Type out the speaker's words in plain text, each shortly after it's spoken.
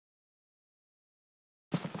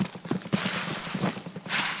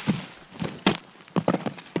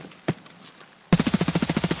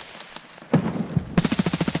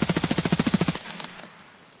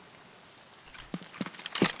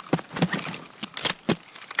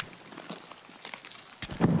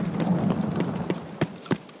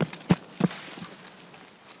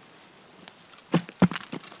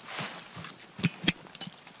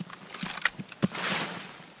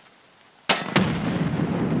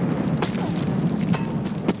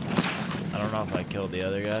know if I killed the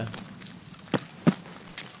other guy.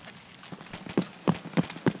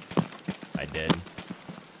 I did.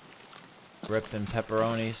 Ripping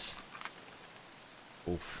pepperonis.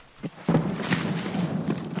 Oof.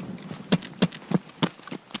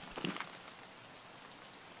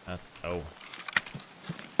 Oh. Oh.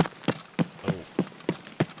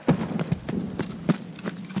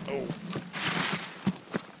 Oh.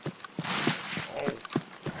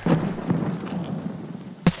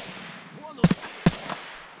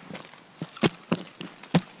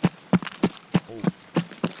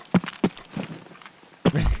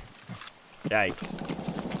 Yikes.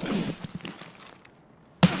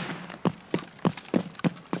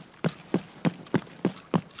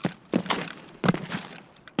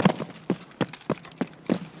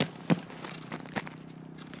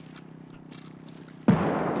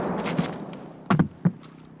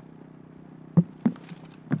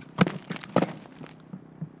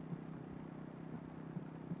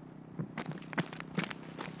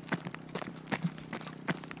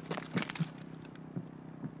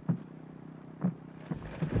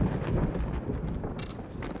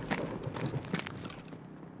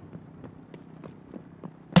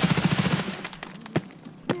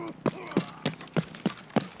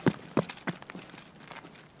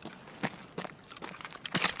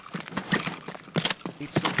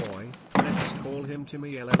 It's a boy, let's call him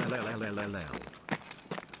Timmy LLLLLLL.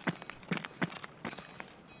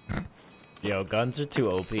 Yo, guns are too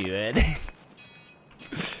OP, man.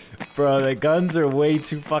 Bro, the guns are way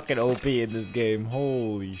too fucking OP in this game.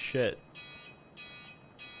 Holy shit.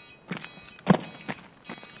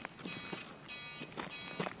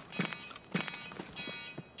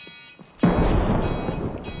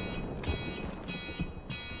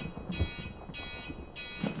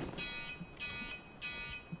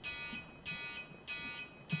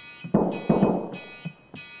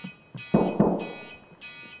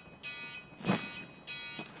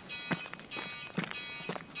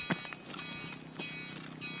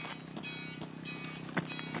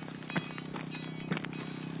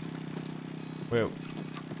 Wait.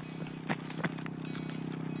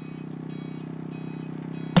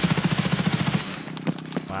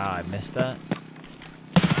 Wow, I missed that.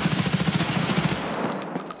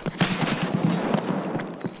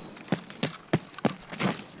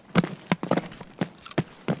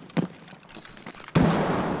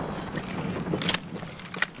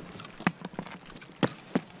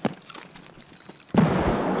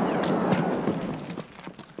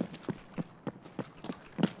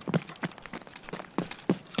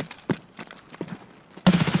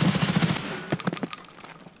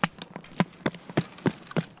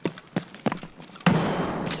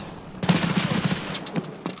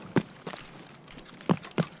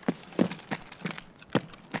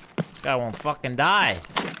 Guy won't fucking die.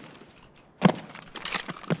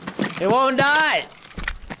 It won't die.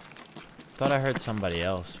 Thought I heard somebody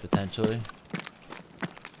else potentially.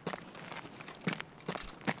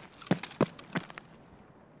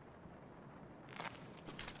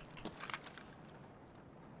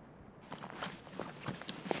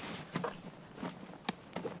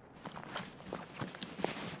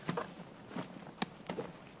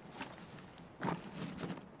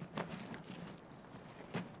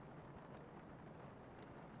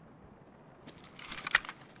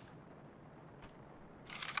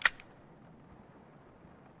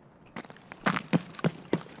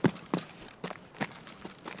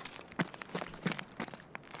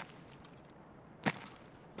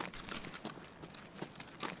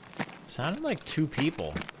 Sounded like two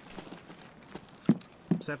people.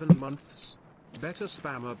 7 months. Better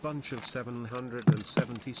spam a bunch of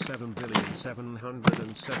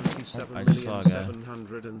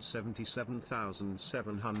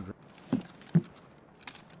 777,777,777,777,700.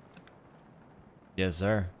 Yes,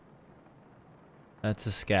 sir. That's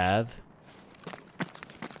a scav.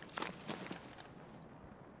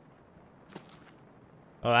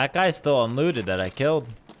 Oh, that guy's still unlooted that I killed.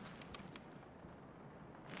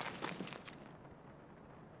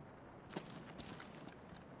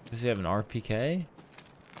 Does he have an RPK?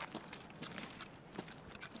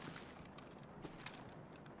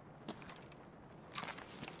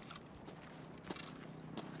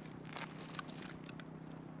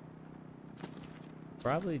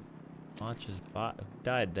 Probably launches bot. Who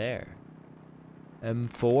died there?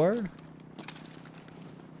 M4?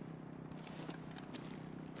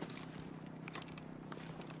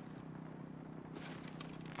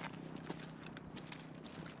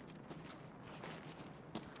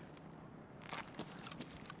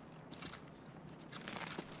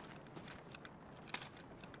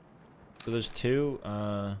 So there's two,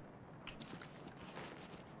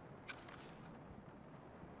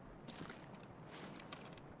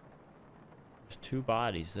 2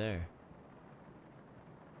 bodies there.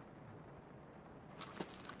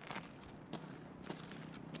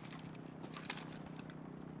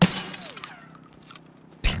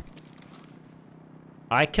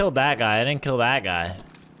 I killed that guy. I didn't kill that guy.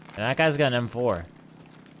 And that guy's got an M4.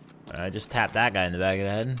 I just tapped that guy in the back of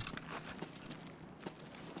the head.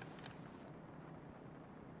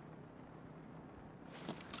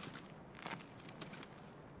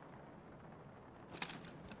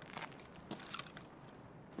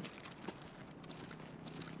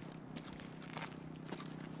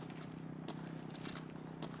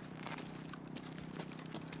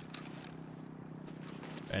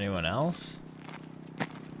 Anyone else?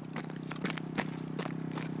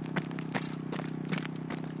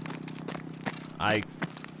 I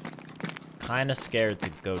kind of scared to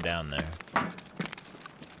go down there.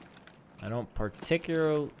 I don't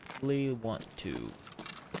particularly want to.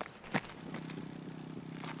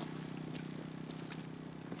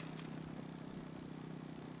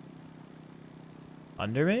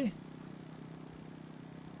 Under me?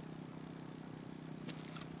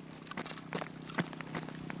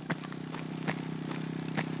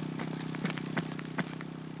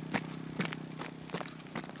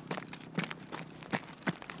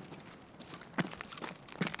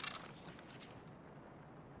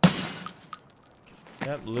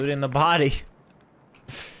 Yep, looting the body.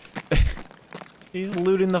 He's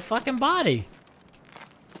looting the fucking body.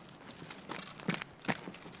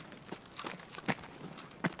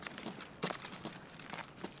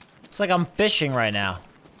 It's like I'm fishing right now.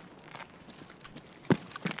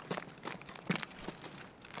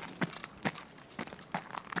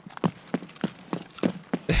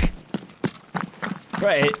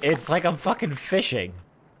 Right, it's like I'm fucking fishing.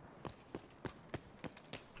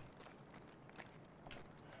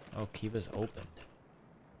 Oh, Kiva's opened.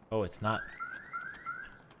 Oh, it's not.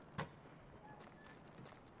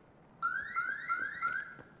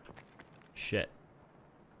 Shit.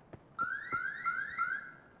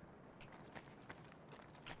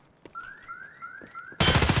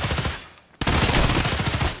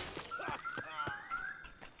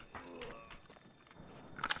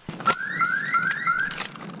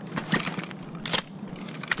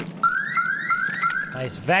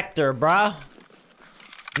 Nice vector, bruh.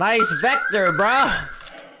 Nice vector, bruh.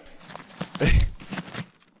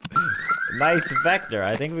 Nice vector.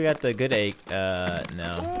 I think we got the good AK. No.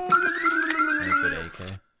 Not good AK.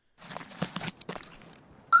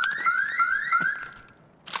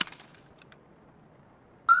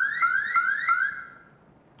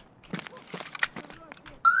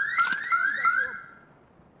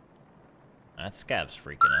 That scab's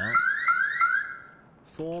freaking out.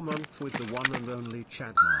 4 months with the one and only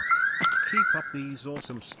chat mark. Keep up these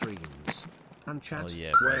awesome streams. And chat, Oh,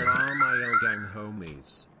 yeah, where brother. are my L gang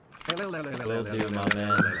homies? Will do, my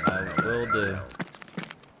man. I will do.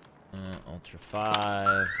 Ultra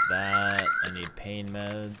 5, that. I need pain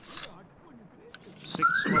meds.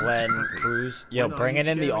 6 months Glenn, happy. Cruz. Yo, When bringing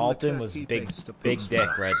I'm in the sharing Alton was turkey big based dick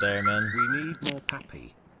approach right there, man. We need more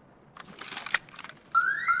pappy.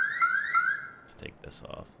 Let's take this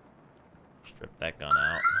off. Strip that gun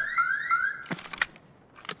out.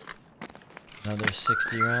 Another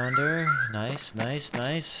 60 rounder. Nice, nice,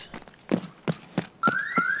 nice. That's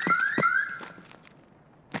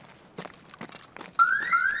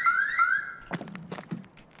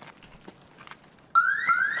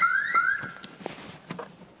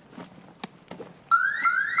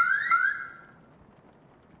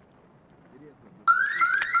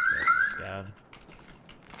a scav.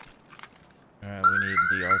 Alright, we need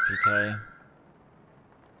the RPK.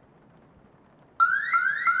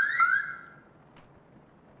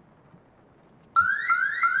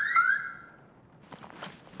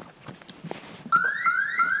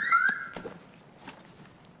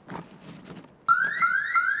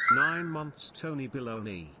 Tony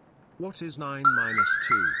Baloney. What is 9 minus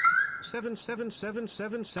 2?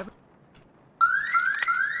 77777.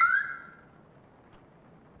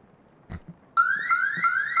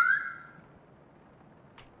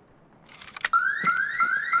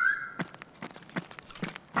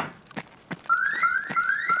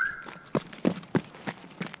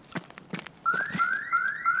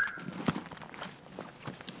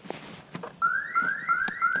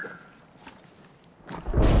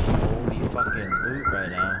 Fucking loot right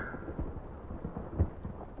now.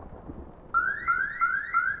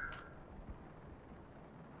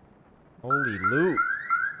 Holy loot.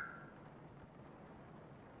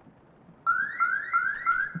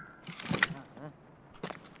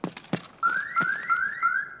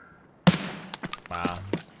 Wow.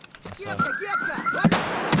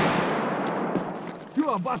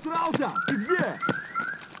 что, обосрался? Ты где?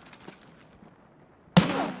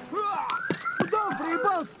 Куда он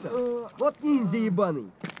проебался-то? Вот ниндзя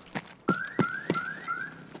ебаный.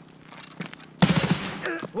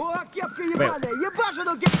 О, кепка ебаная!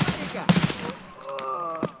 Ебашину кепка!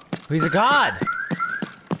 He's a god!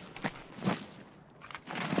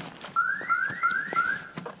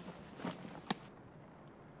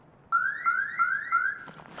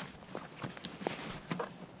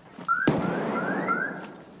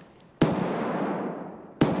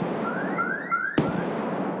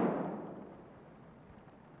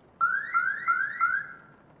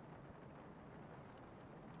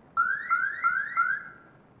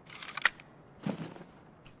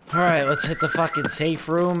 Alright, let's hit the fucking safe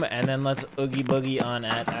room, and then let's oogie boogie on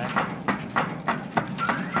at act.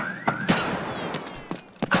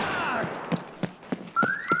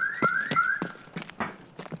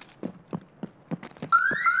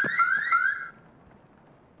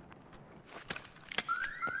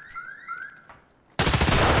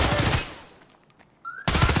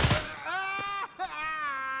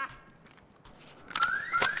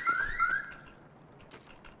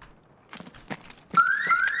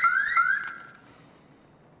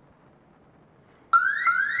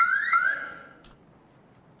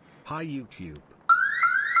 Hi YouTube.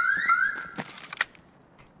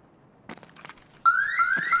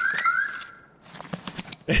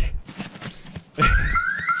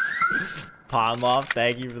 Palm off,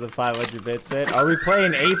 thank you for the 500 bits, man. Are we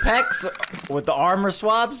playing Apex with the armor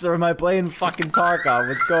swaps, or am I playing fucking Tarkov?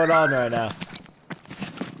 What's going on right now?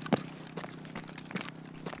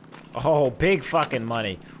 Oh, big fucking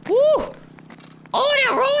money. Woo! Oh,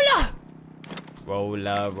 the roller!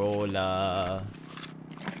 Roller, roller.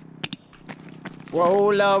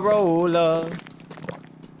 Roller, roller.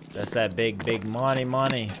 That's that big, big money,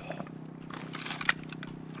 money.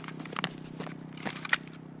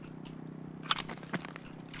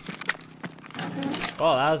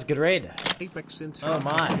 Oh, that was a good raid. Apex Oh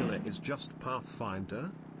my. is just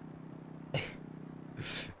Pathfinder.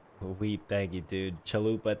 Weep, thank you, dude.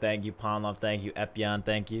 Chalupa, thank you. Panlov, thank you. Epion,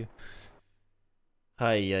 thank you.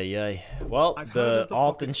 Ay. Well, the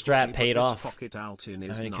Alton strat paid off. How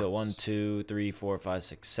many kills? 1, 2, 3, 4, 5,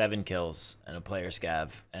 6, 7 kills and a player scav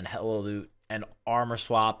and hella loot and armor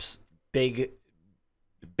swaps. Big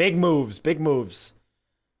moves. Big moves.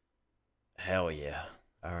 Hell yeah.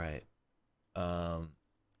 All right.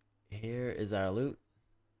 Here is our loot.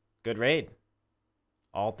 Good raid.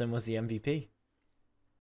 Alton was the MVP.